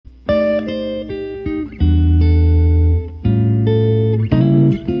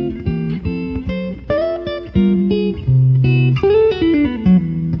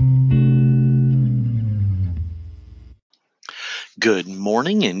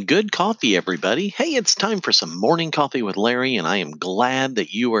morning and good coffee, everybody. Hey, it's time for some morning coffee with Larry, and I am glad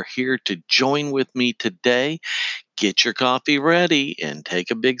that you are here to join with me today. Get your coffee ready and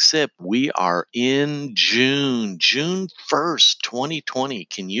take a big sip. We are in June 1st, 2020.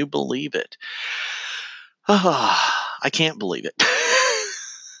 Can you believe it? I can't believe it.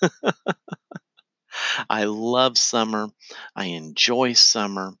 I love summer. I enjoy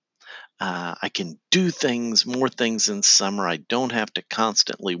summer. I can do more things in summer. I don't have to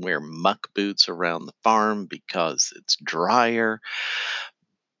constantly wear muck boots around the farm because it's drier.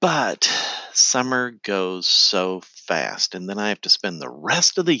 But summer goes so fast, and then I have to spend the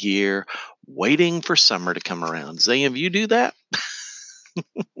rest of the year waiting for summer to come around. Does any of you do that?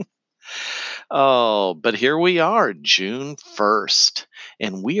 Oh, but here we are, June 1st,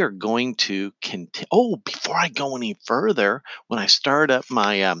 and we are going to continue. Oh, before I go any further, when I start up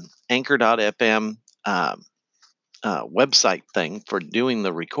my Anchor.fm website thing for doing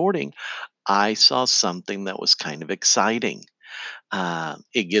the recording, I saw something that was kind of exciting.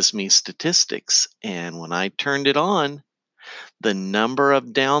 It gives me statistics, and when I turned it on, the number of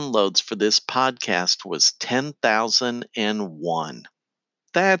downloads for this podcast was 10,001.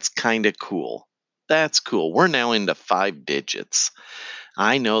 That's kind of cool. That's cool. We're now into 5 digits.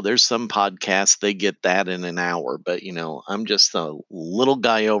 I know there's some podcasts, they get that in an hour, but I'm just a little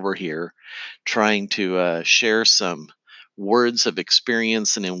guy over here trying to share some words of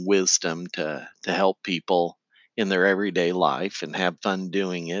experience and in wisdom to help people in their everyday life and have fun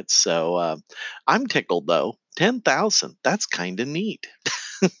doing it. So I'm tickled though. 10,000. That's kind of neat.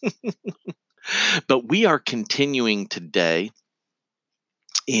 But we are continuing today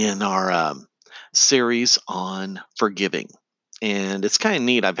in our series on forgiving. And it's kind of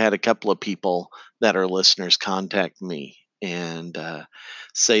neat. I've had a couple of people that are listeners contact me and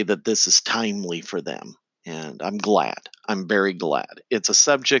say that this is timely for them. And I'm glad. I'm very glad. It's a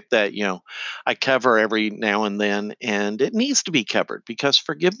subject that, I cover every now and then, and it needs to be covered because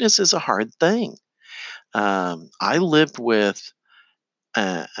forgiveness is a hard thing. I lived with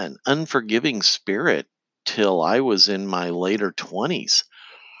an unforgiving spirit till I was in my later 20s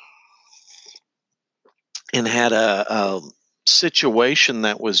and had a situation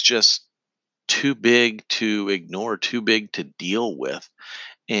that was just too big to ignore, too big to deal with.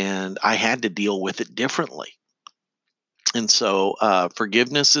 And I had to deal with it differently. And so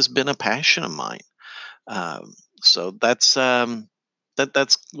forgiveness has been a passion of mine. So that's one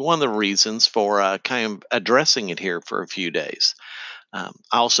of the reasons for kind of addressing it here for a few days. I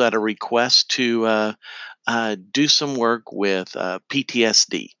also had a request to do some work with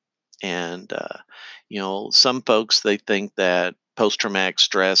PTSD. And, some folks, they think that post traumatic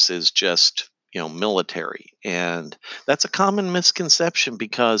stress is just, military. And that's a common misconception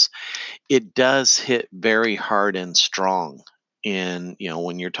because it does hit very hard and strong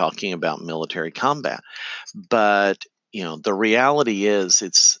when you're talking about military combat. But, the reality is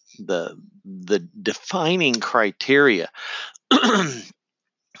it's the defining criteria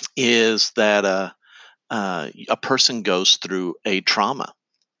is that a person goes through a trauma.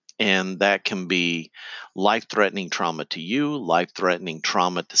 And that can be life threatening trauma to you, life threatening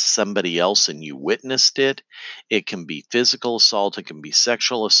trauma to somebody else, and you witnessed it. It can be physical assault, it can be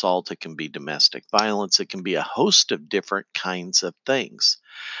sexual assault, it can be domestic violence, it can be a host of different kinds of things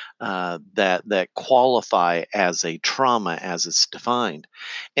that qualify as a trauma as it's defined.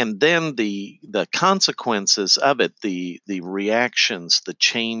 And then the consequences of it, the reactions, the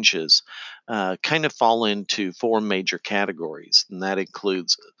changes, kind of fall into four major categories, and that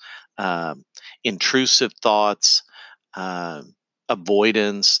includes intrusive thoughts, uh,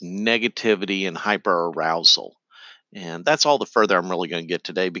 avoidance, negativity, and hyper arousal. And that's all the further I'm really going to get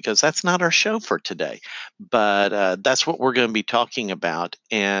today because that's not our show for today. But that's what we're going to be talking about.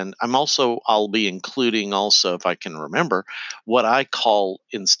 And I'll be including also, if I can remember, what I call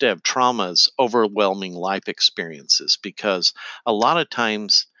instead of traumas, overwhelming life experiences. Because a lot of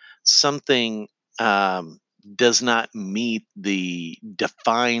times something does not meet the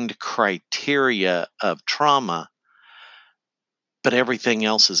defined criteria of trauma, but everything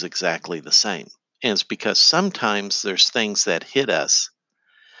else is exactly the same. And it's because sometimes there's things that hit us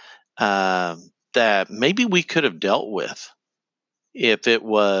uh, that maybe we could have dealt with if it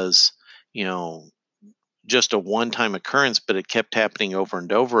was, you know, just a one time occurrence, but it kept happening over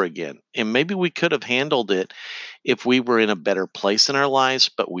and over again. And maybe we could have handled it if we were in a better place in our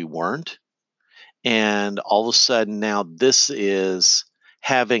lives, but we weren't. And all of a sudden now this is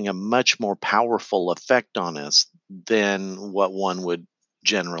having a much more powerful effect on us than what one would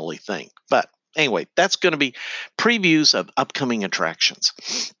generally think. But anyway, that's going to be previews of upcoming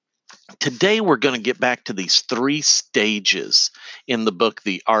attractions. Today, we're going to get back to these three stages in the book,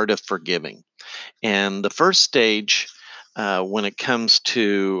 The Art of Forgiving. And the first stage, when it comes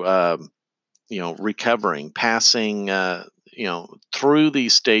to recovering, passing through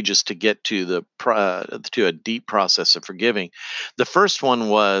these stages to get to to a deep process of forgiving. The first one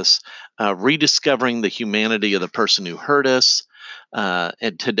was rediscovering the humanity of the person who hurt us.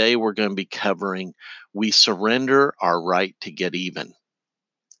 And today we're going to be covering we surrender our right to get even.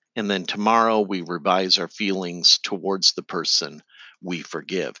 And then tomorrow we revise our feelings towards the person we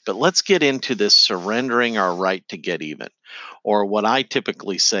forgive. But let's get into this surrendering our right to get even, or what I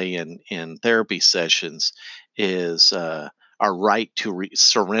typically say in therapy sessions is our right to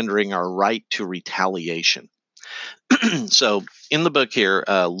surrendering our right to retaliation. So in the book here,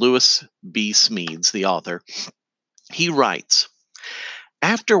 Lewis B. Smedes, the author, he writes,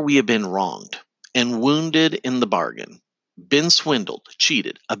 after we have been wronged and wounded in the bargain, been swindled,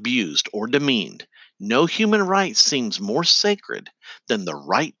 cheated, abused, or demeaned, no human right seems more sacred than the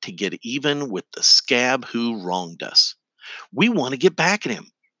right to get even with the scab who wronged us. We want to get back at him,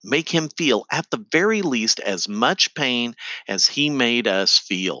 make him feel at the very least as much pain as he made us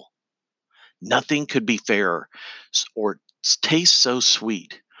feel. Nothing could be fairer or taste so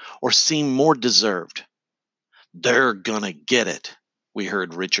sweet or seem more deserved. They're gonna get it, we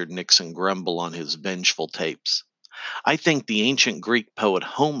heard Richard Nixon grumble on his vengeful tapes. I think the ancient Greek poet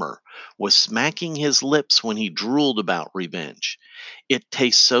Homer was smacking his lips when he drooled about revenge. It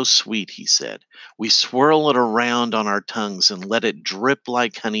tastes so sweet, he said. We swirl it around on our tongues and let it drip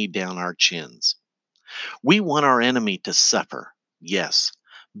like honey down our chins. We want our enemy to suffer, yes,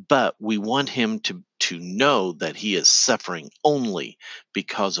 but we want him to know that he is suffering only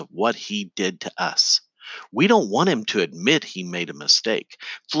because of what he did to us. We don't want him to admit he made a mistake,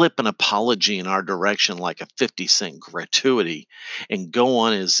 flip an apology in our direction like a 50-cent gratuity, and go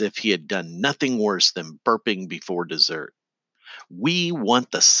on as if he had done nothing worse than burping before dessert. We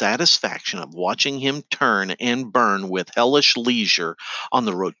want the satisfaction of watching him turn and burn with hellish leisure on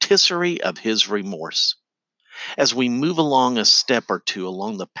the rotisserie of his remorse. As we move along a step or two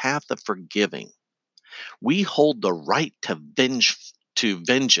along the path of forgiving, we hold the right to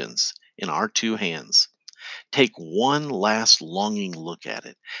vengeance in our two hands. Take one last longing look at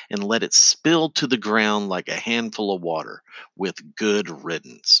it and let it spill to the ground like a handful of water with good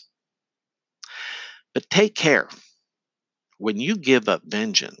riddance. But take care. When you give up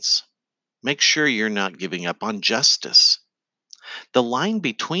vengeance, make sure you're not giving up on justice. The line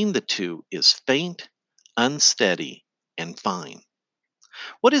between the two is faint, unsteady, and fine.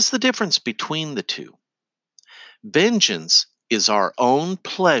 What is the difference between the two? Vengeance is our own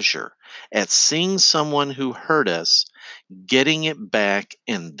pleasure at seeing someone who hurt us, getting it back,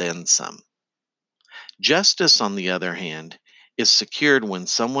 and then some. Justice, on the other hand, is secured when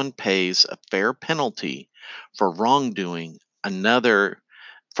someone pays a fair penalty for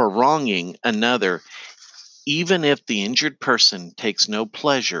for wronging another, even if the injured person takes no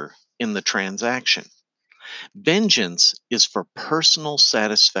pleasure in the transaction. Vengeance is for personal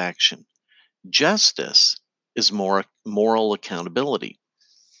satisfaction. Justice is more moral accountability.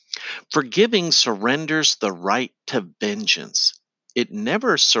 Forgiving surrenders the right to vengeance. It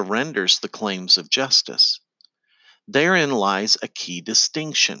never surrenders the claims of justice. Therein lies a key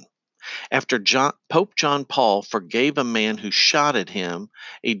distinction. After Pope John Paul forgave a man who shot at him,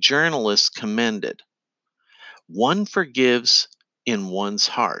 a journalist commended, one forgives in one's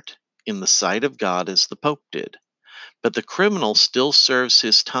heart, in the sight of God as the Pope did, but the criminal still serves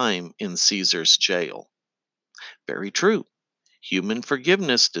his time in Caesar's jail. Very true. Human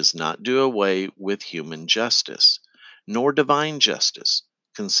forgiveness does not do away with human justice, nor divine justice.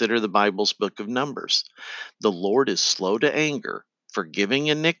 Consider the Bible's book of Numbers. The Lord is slow to anger, forgiving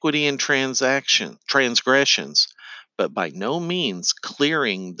iniquity and transgressions, but by no means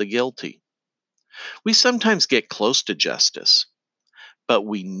clearing the guilty. We sometimes get close to justice, but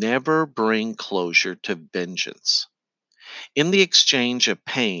we never bring closure to vengeance. In the exchange of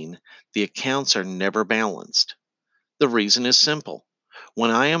pain, the accounts are never balanced. The reason is simple. When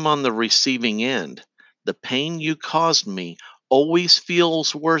I am on the receiving end, the pain you caused me always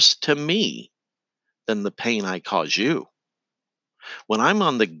feels worse to me than the pain I cause you. When I'm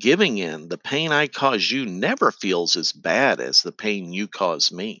on the giving end, the pain I cause you never feels as bad as the pain you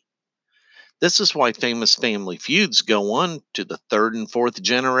cause me. This is why famous family feuds go on to the third and fourth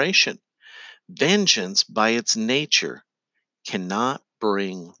generation. Vengeance, by its nature, cannot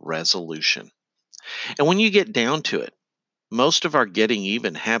bring resolution. And when you get down to it, most of our getting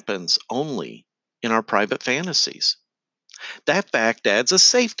even happens only in our private fantasies. That fact adds a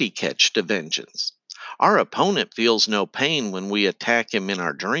safety catch to vengeance. Our opponent feels no pain when we attack him in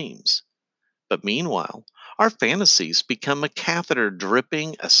our dreams. But meanwhile, our fantasies become a catheter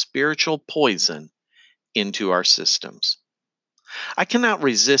dripping a spiritual poison into our systems. I cannot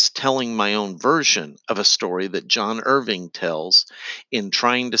resist telling my own version of a story that John Irving tells in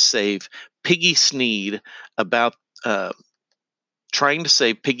Piggy Sneed about uh, trying to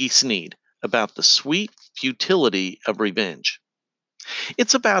save Piggy Sneed about the sweet futility of revenge.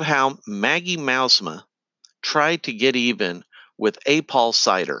 It's about how Maggie Mousema tried to get even with A. Paul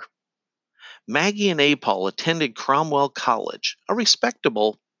Sider. Maggie and A. Paul attended Cromwell College, a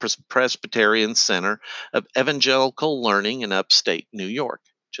respectable Presbyterian center of evangelical learning in upstate New York.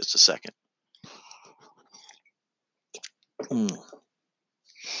 Just a second. Mm.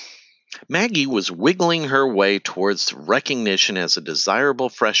 Maggie was wiggling her way towards recognition as a desirable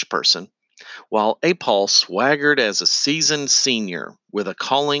fresh person, while A. Paul swaggered as a seasoned senior with a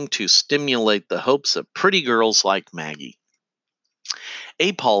calling to stimulate the hopes of pretty girls like Maggie.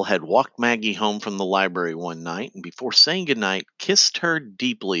 A. Paul had walked Maggie home from the library one night and before saying goodnight, kissed her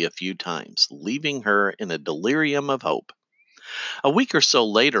deeply a few times, leaving her in a delirium of hope. A week or so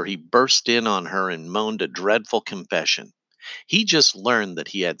later, he burst in on her and moaned a dreadful confession. He just learned that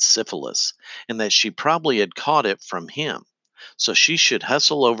he had syphilis and that she probably had caught it from him. So she should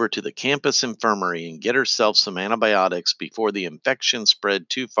hustle over to the campus infirmary and get herself some antibiotics before the infection spread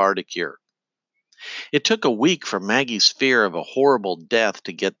too far to cure. It took a week for Maggie's fear of a horrible death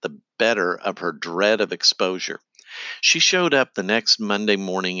to get the better of her dread of exposure. She showed up the next Monday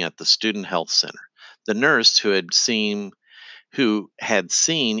morning at the student health center. The nurse who had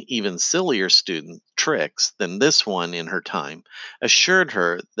seen even sillier student tricks than this one in her time, assured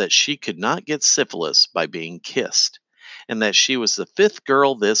her that she could not get syphilis by being kissed, and that she was the fifth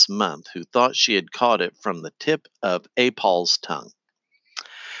girl this month who thought she had caught it from the tip of A. Paul's tongue.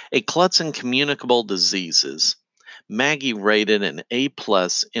 A klutz in communicable diseases, Maggie rated an A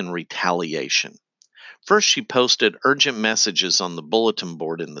plus in retaliation. First, she posted urgent messages on the bulletin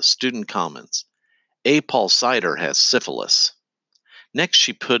board in the student commons. A. Paul Sider has syphilis. Next,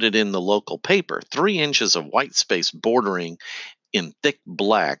 she put it in the local paper, 3 inches of white space bordering in thick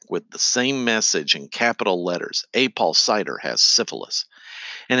black with the same message in capital letters. A. Paul Sider has syphilis.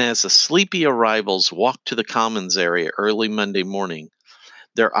 And as the sleepy arrivals walked to the commons area early Monday morning,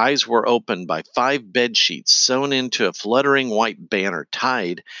 their eyes were opened by 5 bed sheets sewn into a fluttering white banner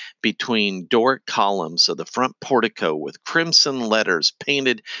tied between Doric columns of the front portico with crimson letters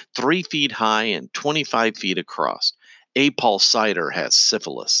painted 3 feet high and 25 feet across. A. Paul Sider has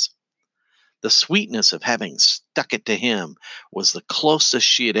syphilis. The sweetness of having stuck it to him was the closest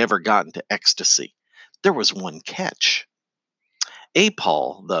she had ever gotten to ecstasy. There was one catch. A.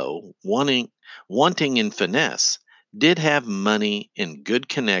 Paul, though, wanting in finesse, did have money and good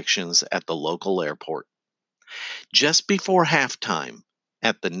connections at the local airport. Just before halftime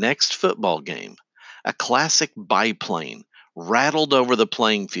at the next football game, a classic biplane rattled over the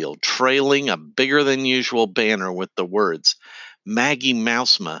playing field, trailing a bigger than usual banner with the words, Maggie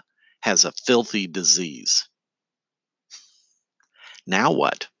Mousema has a filthy disease. Now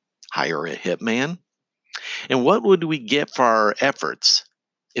what? Hire a hitman? And what would we get for our efforts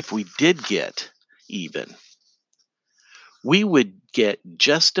if we did get even? We would get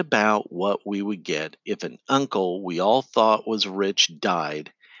just about what we would get if an uncle we all thought was rich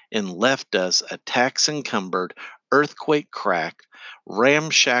died and left us a tax encumbered, earthquake cracked,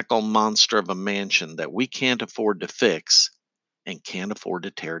 ramshackle monster of a mansion that we can't afford to fix and can't afford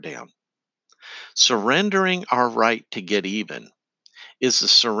to tear down. Surrendering our right to get even is the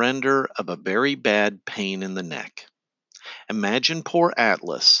surrender of a very bad pain in the neck. Imagine poor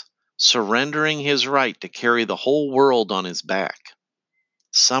Atlas surrendering his right to carry the whole world on his back.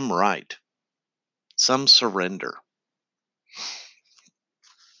 Some right, some surrender.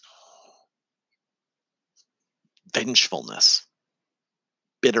 Vengefulness,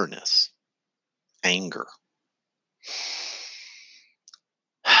 bitterness, anger.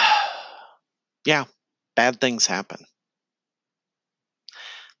 Yeah, bad things happen.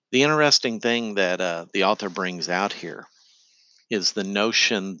 The interesting thing that the author brings out here is the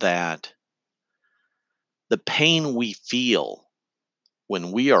notion that the pain we feel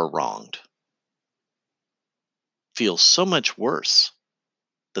when we are wronged feels so much worse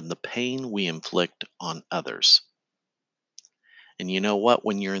than the pain we inflict on others. And you know what?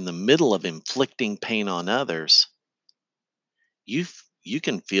 When you're in the middle of inflicting pain on others, you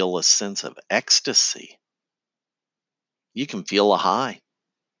can feel a sense of ecstasy. You can feel a high.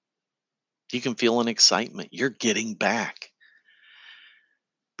 You can feel an excitement. You're getting back.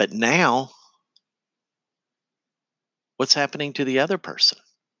 But now, what's happening to the other person?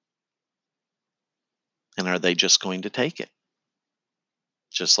 And are they just going to take it?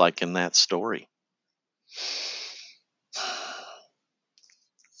 just like in that story.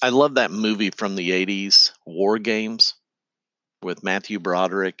 I love that movie from the 80s, War Games, with Matthew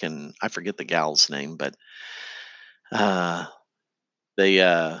Broderick and I forget the gal's name, but uh, they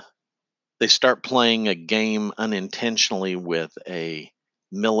they start playing a game unintentionally with a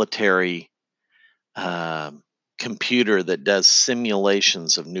military uh, computer that does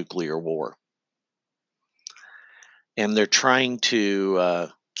simulations of nuclear war, and they're trying to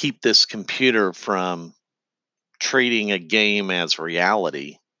keep this computer from treating a game as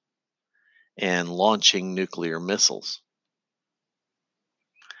reality and launching nuclear missiles.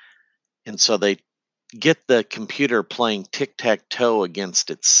 And so they get the computer playing tic tac toe against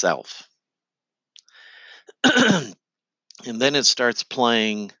itself. And then it starts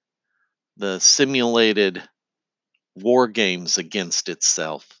playing the simulated war games against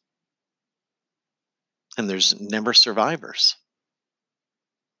itself. And there's never survivors.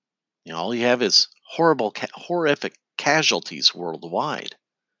 All you have is horrific casualties worldwide.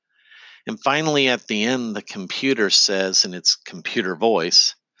 And finally, at the end, the computer says in its computer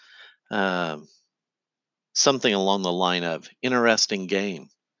voice um, something along the line of interesting game.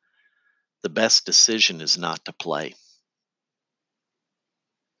 The best decision is not to play.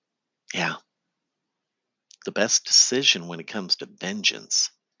 Yeah, the best decision when it comes to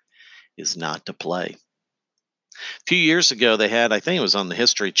vengeance is not to play. A few years ago, they had, I think it was on the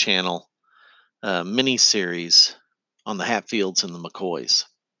History Channel, a mini series on the Hatfields and the McCoys.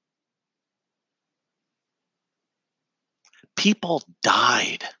 People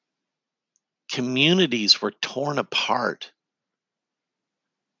died, communities were torn apart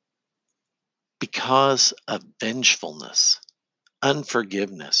because of vengefulness,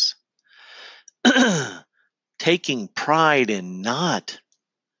 unforgiveness, taking pride in not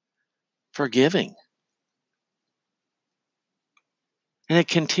forgiving. And it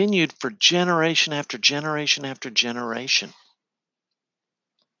continued for generation after generation after generation.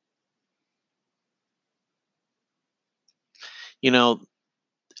 You know,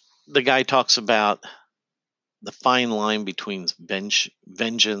 the guy talks about the fine line between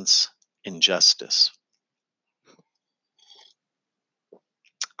vengeance and justice.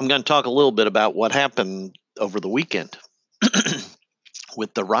 I'm going to talk a little bit about what happened over the weekend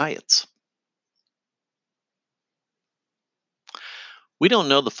with the riots. We don't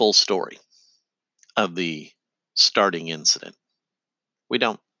know the full story of the starting incident. We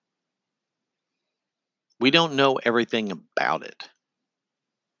don't. We don't know everything about it.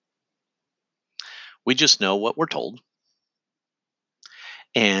 We just know what we're told.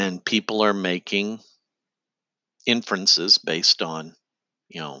 And people are making inferences based on,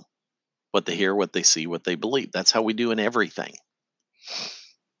 you know, what they hear, what they see, what they believe. That's how we do in everything.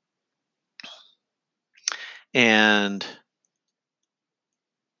 And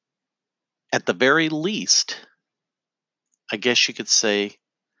at the very least, I guess you could say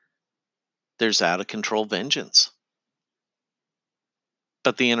there's out of control vengeance.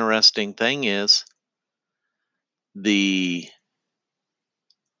 But the interesting thing is the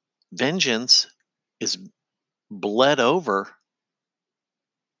vengeance is bled over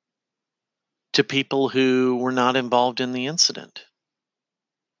to people who were not involved in the incident.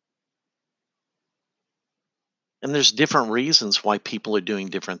 And there's different reasons why people are doing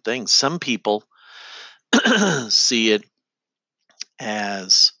different things. Some people see it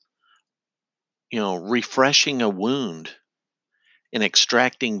as, refreshing a wound and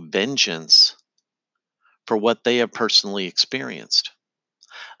extracting vengeance for what they have personally experienced.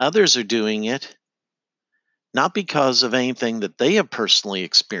 Others are doing it not because of anything that they have personally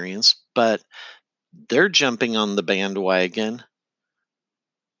experienced, but they're jumping on the bandwagon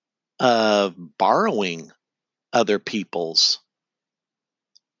of borrowing other people's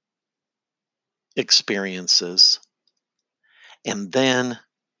experiences and then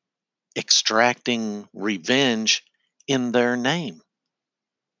extracting revenge in their name.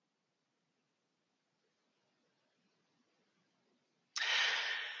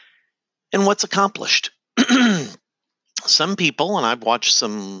 And what's accomplished? Some people, and I've watched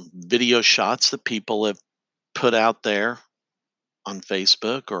some video shots that people have put out there on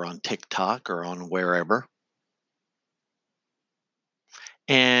Facebook or on TikTok or on wherever.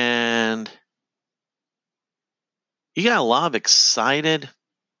 And you got a lot of excited,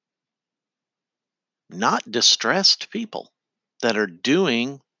 not distressed people that are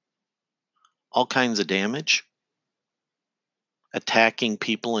doing all kinds of damage, attacking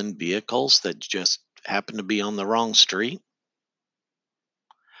people in vehicles that just happen to be on the wrong street,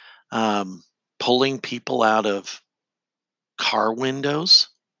 um, pulling people out of car windows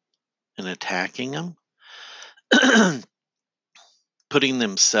and attacking them. putting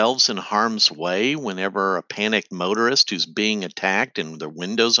themselves in harm's way whenever a panicked motorist who's being attacked and the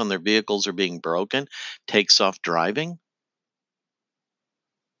windows on their vehicles are being broken takes off driving?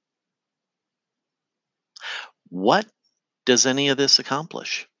 What does any of this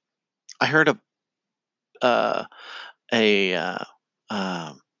accomplish? I heard uh, a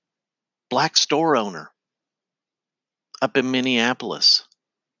uh, black store owner up in Minneapolis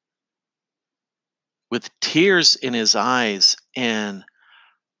with tears in his eyes and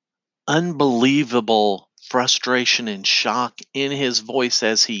unbelievable frustration and shock in his voice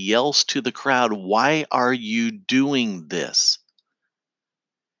as he yells to the crowd, "Why are you doing this?"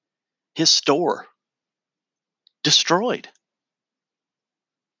 His store destroyed.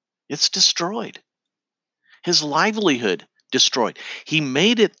 It's destroyed. His livelihood destroyed. He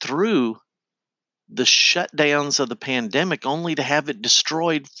made it through the shutdowns of the pandemic only to have it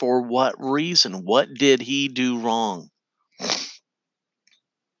destroyed for what reason? What did he do wrong?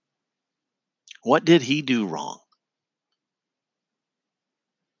 What did he do wrong?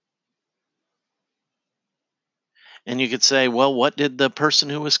 And you could say, well, what did the person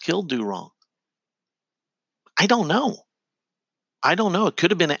who was killed do wrong? I don't know. I don't know. It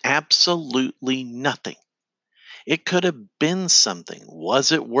could have been absolutely nothing. It could have been something.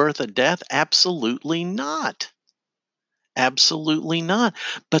 Was it worth a death? Absolutely not. Absolutely not.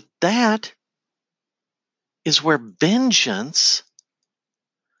 But that is where vengeance,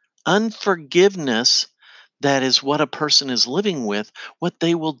 unforgiveness, that is what a person is living with, what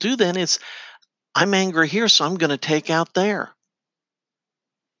they will do then is, I'm angry here, so I'm going to take out there.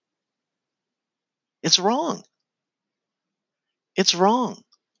 It's wrong. It's wrong.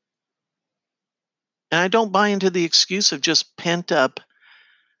 And I don't buy into the excuse of just pent up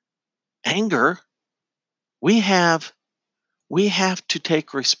anger. We have we have to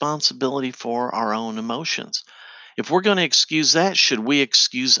take responsibility for our own emotions. If we're going to excuse that, should we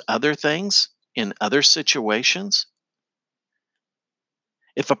excuse other things in other situations?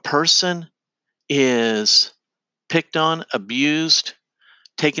 If a person is picked on, abused,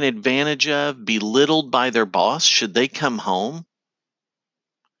 taken advantage of, belittled by their boss, should they come home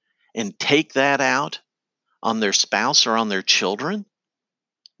and take that out on their spouse or on their children?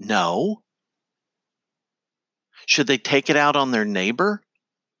 No. Should they take it out on their neighbor?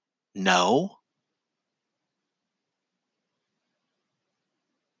 No.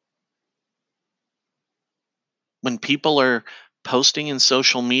 When people are posting in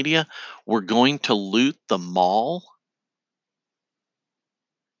social media, we're going to loot the mall,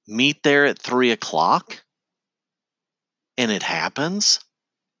 meet there at 3 o'clock, and it happens,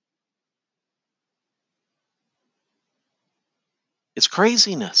 it's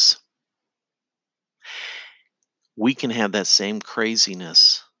craziness. We can have that same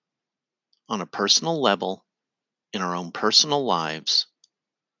craziness on a personal level in our own personal lives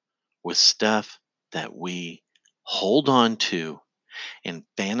with stuff that we hold on to and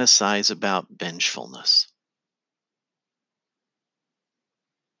fantasize about vengefulness.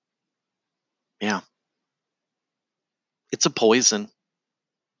 Yeah, it's a poison.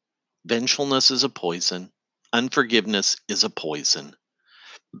 Vengefulness is a poison. Unforgiveness is a poison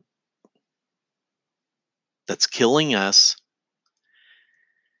that's killing us.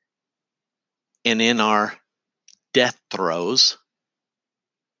 And in our death throes,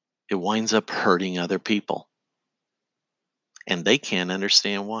 it winds up hurting other people. And they can't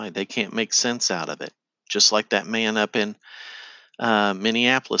understand why. They can't make sense out of it. Just like that man up in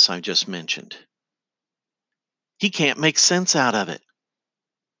Minneapolis I just mentioned. He can't make sense out of it.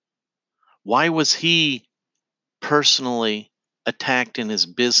 Why was he personally attacked and his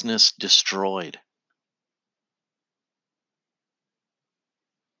business destroyed?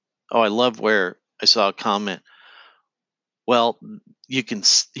 Oh, I love where I saw a comment. Well, he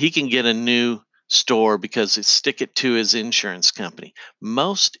can get a new store because it stick it to his insurance company.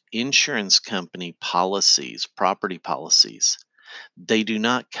 Most insurance company policies, property policies, they do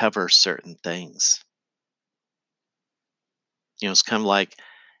not cover certain things. It's kind of like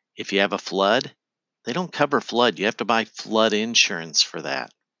if you have a flood, they don't cover flood. You have to buy flood insurance for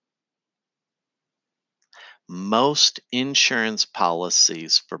that. Most insurance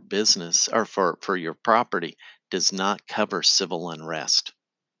policies for business or for your property does not cover civil unrest.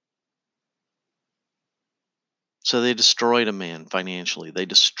 So they destroyed a man financially. They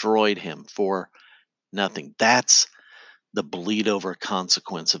destroyed him for nothing. That's the bleed over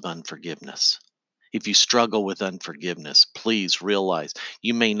consequence of unforgiveness. If you struggle with unforgiveness, please realize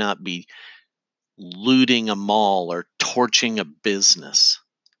you may not be looting a mall or torching a business.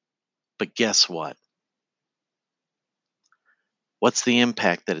 But guess what? What's the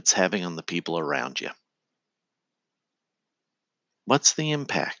impact that it's having on the people around you? What's the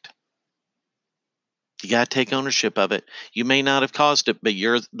impact? You got to take ownership of it. You may not have caused it, but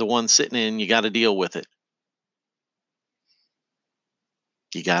you're the one sitting in. You got to deal with it.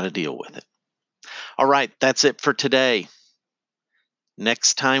 You got to deal with it. All right, that's it for today.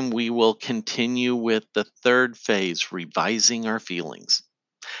 Next time, we will continue with the third phase, revising our feelings.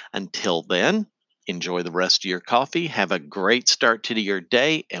 Until then, enjoy the rest of your coffee. Have a great start to your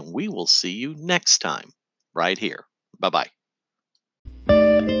day, and we will see you next time right here. Bye bye.